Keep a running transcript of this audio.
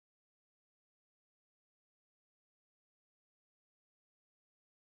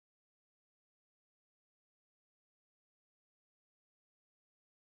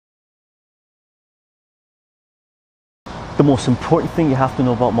the most important thing you have to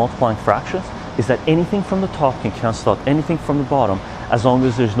know about multiplying fractions is that anything from the top can cancel out anything from the bottom as long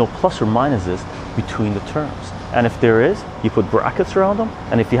as there's no plus or minuses between the terms. And if there is, you put brackets around them,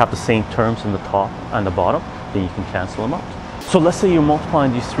 and if you have the same terms in the top and the bottom, then you can cancel them out. So let's say you're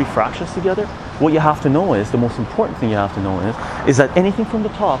multiplying these three fractions together. What you have to know is, the most important thing you have to know is that anything from the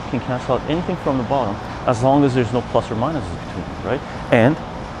top can cancel out anything from the bottom as long as there's no plus or minuses between them, right? And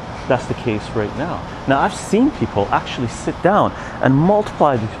that's the case right now. Now, I've seen people actually sit down and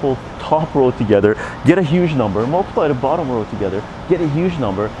multiply the whole top row together, get a huge number, multiply the bottom row together, get a huge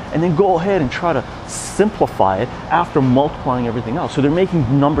number, and then go ahead and try to simplify it after multiplying everything else. So they're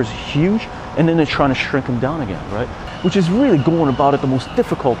making numbers huge, and then they're trying to shrink them down again, right? Which is really going about it the most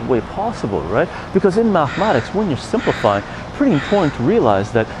difficult way possible, right? Because in mathematics, when you're simplifying, pretty important to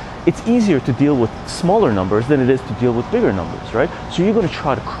realize that it's easier to deal with smaller numbers than it is to deal with bigger numbers, right? So you're going to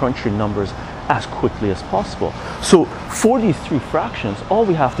try to crunch your numbers as quickly as possible. So for these three fractions, all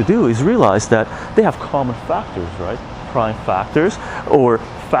we have to do is realize that they have common factors, right? Prime factors or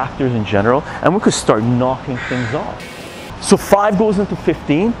factors in general, and we could start knocking things off. So 5 goes into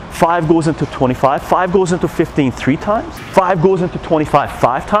 15, 5 goes into 25, 5 goes into 15 3 times, 5 goes into 25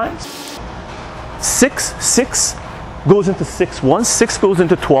 5 times, 6 goes into 6 once, 6 goes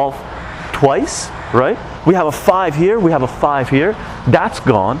into 12 twice, right? We have a 5 here, we have a 5 here, that's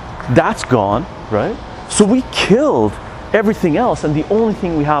gone, right? So we killed everything else, and the only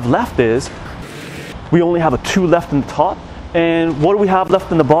thing we have left is, we only have a 2 left in the top, and what do we have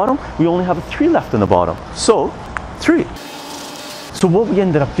left in the bottom? We only have a 3 left in the bottom, so 3. So what we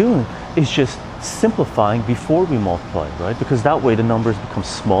ended up doing is just simplifying before we multiply, right? Because that way the numbers become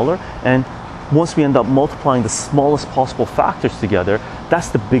smaller, and once we end up multiplying the smallest possible factors together, that's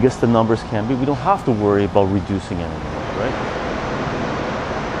the biggest the numbers can be. We don't have to worry about reducing it anymore, right?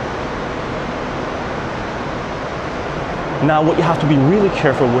 Now what you have to be really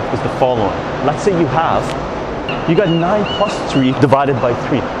careful with is the following. Let's say you got 9 plus 3 divided by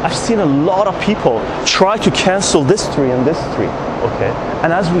 3. I've seen a lot of people try to cancel this 3 and this 3, okay?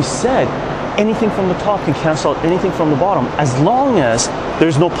 And as we said, anything from the top can cancel out anything from the bottom as long as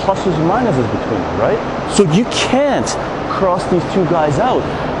there's no pluses or minuses between them, right? So you can't cross these two guys out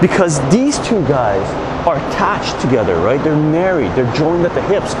because these two guys are attached together, right? They're married, they're joined at the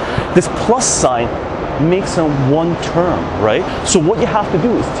hips. This plus sign makes them one term, right? So what you have to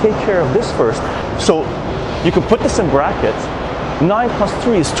do is take care of this first. So you can put this in brackets. 9 plus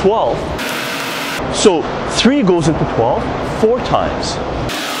 3 is 12. So 3 goes into 12 4 times.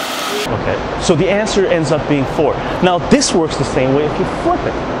 Okay, so the answer ends up being 4. Now this works the same way if you flip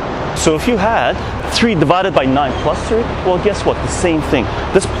it. So if you had 3 divided by 9 plus 3, well guess what? The same thing.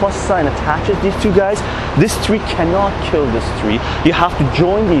 This plus sign attaches these two guys. This 3 cannot kill this 3. You have to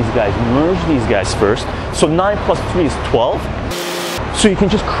join these guys, merge these guys first. So 9 plus 3 is 12. So you can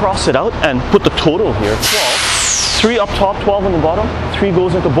just cross it out and put the total here, 12. 3 up top, 12 on the bottom. 3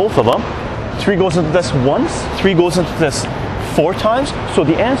 goes into both of them. 3 goes into this once. 3 goes into this 4 times. So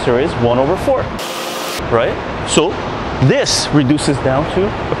the answer is 1 over 4, right? So this reduces down to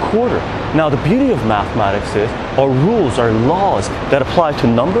a quarter. Now the beauty of mathematics is our rules, our laws that apply to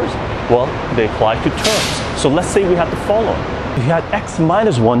numbers, well, they apply to terms. So let's say we had the following. If you had x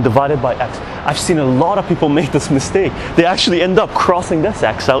minus 1 divided by x, I've seen a lot of people make this mistake. They actually end up crossing this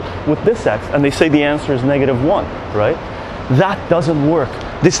x out with this x, and they say the answer is negative 1, right? That doesn't work.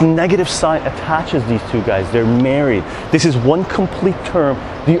 This negative sign attaches these two guys. They're married. This is one complete term.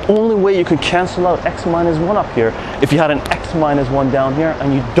 The only way you can cancel out x minus 1 up here, if you had an x minus 1 down here,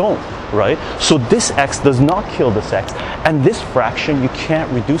 and you don't, right? So this x does not kill this x, and this fraction you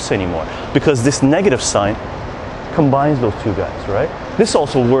can't reduce anymore because this negative sign combines those two guys, right? This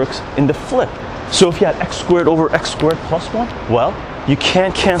also works in the flip. So if you had x squared over x squared plus 1, well, you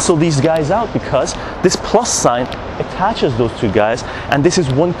can't cancel these guys out because this plus sign attaches those two guys, and this is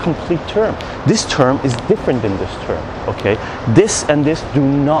one complete term. This term is different than this term, okay? This and this do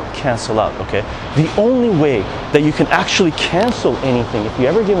not cancel out, okay? The only way that you can actually cancel anything, if you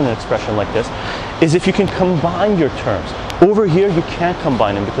ever given an expression like this, is if you can combine your terms. Over here, you can't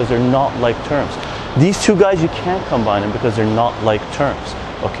combine them because they're not like terms. These two guys, you can't combine them because they're not like terms,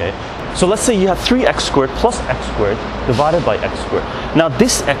 okay? So let's say you have 3x squared plus x squared divided by x squared. Now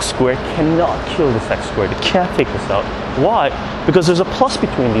this x squared cannot kill this x squared. It can't take this out. Why? Because there's a plus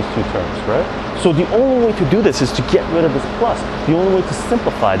between these two terms, right? So the only way to do this is to get rid of this plus. The only way to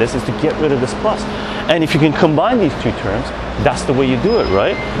simplify this is to get rid of this plus. And if you can combine these two terms, that's the way you do it,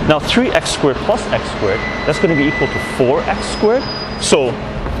 right? Now 3x squared plus x squared, that's going to be equal to 4x squared. So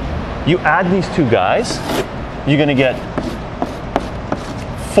you add these two guys, you're going to get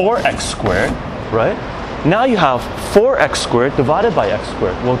 4x squared, right? Now you have 4x squared divided by x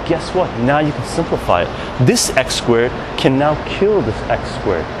squared. Well, guess what? Now you can simplify it. This x squared can now kill this x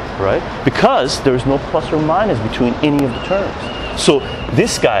squared, right? Because there's no plus or minus between any of the terms. So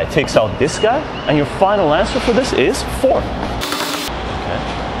this guy takes out this guy, and your final answer for this is 4. Okay.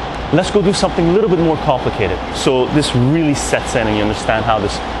 Let's go do something a little bit more complicated. So this really sets in and you understand how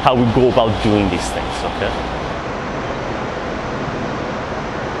we go about doing these things, okay?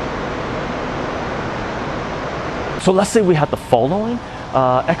 So let's say we had the following,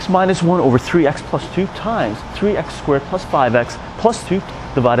 x minus 1 over 3x plus 2 times 3x squared plus 5x plus 2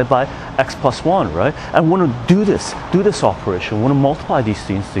 divided by x plus 1, right? And we want to do this operation, we want to multiply these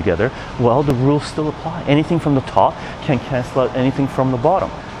things together. Well, the rules still apply. Anything from the top can cancel out anything from the bottom.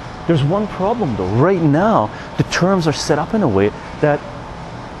 There's one problem though. Right now, the terms are set up in a way that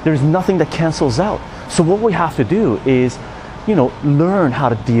there's nothing that cancels out. So what we have to do is, learn how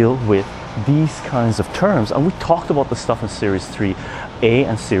to deal with these kinds of terms. And we talked about the stuff in series 3A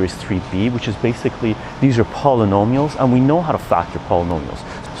and series 3B, which is basically, these are polynomials and we know how to factor polynomials.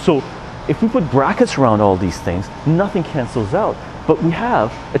 So if we put brackets around all these things, nothing cancels out. But we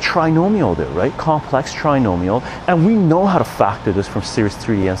have a trinomial there, right? Complex trinomial. And we know how to factor this from series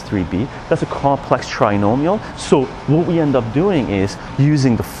 3A and 3B. That's a complex trinomial. So what we end up doing is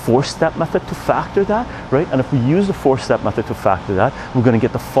using the 4-step method to factor that, right? And if we use the 4-step method to factor that, we're going to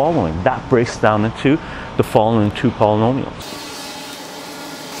get the following. That breaks down into the following 2 polynomials.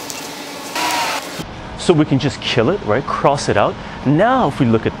 So we can just kill it, right? Cross it out. Now if we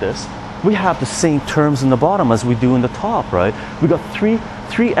look at this, we have the same terms in the bottom as we do in the top, right? We got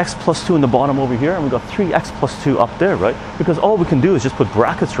 3x plus 2 in the bottom over here, and we got 3x plus 2 up there, right? Because all we can do is just put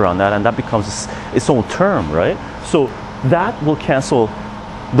brackets around that, and that becomes its own term, right? So that will cancel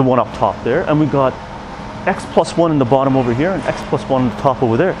the one up top there, and we got x plus 1 in the bottom over here, and x plus 1 in the top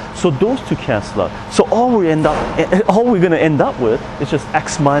over there. So those two cancel out. So all we're going to end up with is just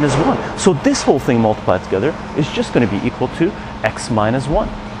x minus 1. So this whole thing multiplied together is just going to be equal to x minus 1.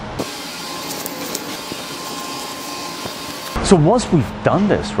 So once we've done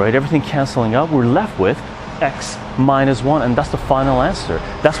this, right, everything canceling out, we're left with x minus 1, and that's the final answer.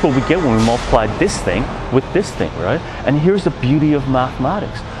 That's what we get when we multiply this thing with this thing, right? And here's the beauty of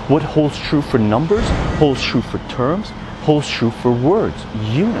mathematics. What holds true for numbers, holds true for terms, holds true for words,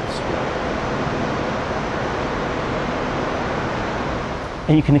 units.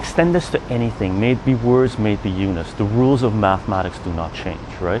 And you can extend this to anything, may it be words, may it be units. The rules of mathematics do not change,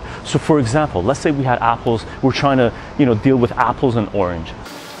 right? So for example, let's say we had apples, we're trying to, deal with apples and orange.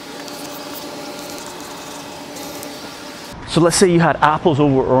 So let's say you had apples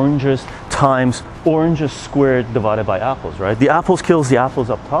over oranges times oranges squared divided by apples, right? The apples kills the apples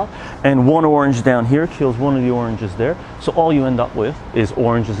up top, and one orange down here kills one of the oranges there. So all you end up with is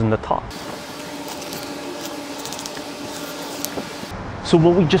oranges in the top. So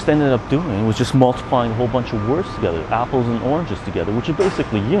what we just ended up doing was just multiplying a whole bunch of words together, apples and oranges together, which are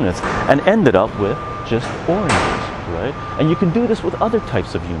basically units, and ended up with just oranges, right? And you can do this with other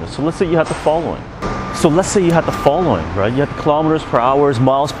types of units. So let's say you had the following. Right? You had kilometers per hours,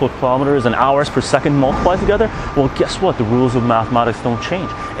 miles per kilometers, and hours per second multiplied together. Well, guess what? The rules of mathematics don't change.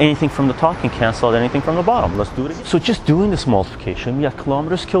 Anything from the top can cancel out anything from the bottom. Let's do it again. So just doing this multiplication, we have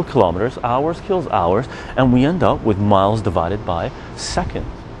kilometers kill kilometers, hours kills hours, and we end up with miles divided by seconds,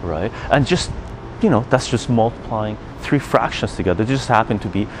 right? And just, that's just multiplying 3 fractions together. They just happen to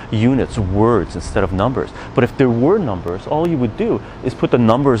be units, words, instead of numbers. But if there were numbers, all you would do is put the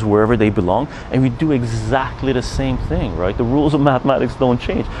numbers wherever they belong, and we do exactly the same thing, right? The rules of mathematics don't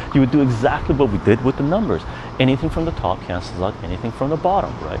change. You would do exactly what we did with the numbers. Anything from the top cancels out anything from the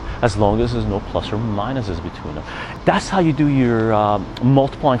bottom, right? As long as there's no plus or minuses between them. That's how you do your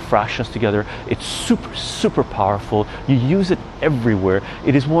multiplying fractions together. It's super, super powerful. You use it everywhere.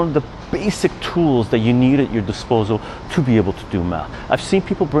 It is one of the basic tools that you need at your disposal to be able to do math. I've seen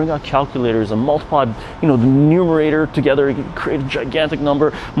people bring out calculators and multiply, the numerator together, create a gigantic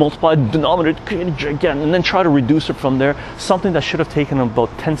number, multiply the denominator, create a gigantic, and then try to reduce it from there. Something that should have taken them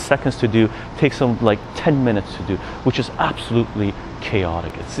about 10 seconds to do takes them like 10 minutes to do, which is absolutely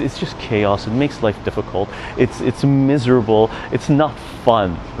chaotic. It's just chaos. It makes life difficult. It's miserable. It's not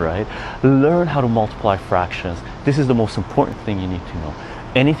fun, right? Learn how to multiply fractions. This is the most important thing you need to know.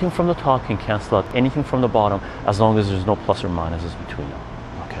 Anything from the top can cancel out anything from the bottom as long as there's no plus or minuses between them.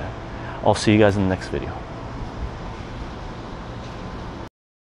 Okay? I'll see you guys in the next video.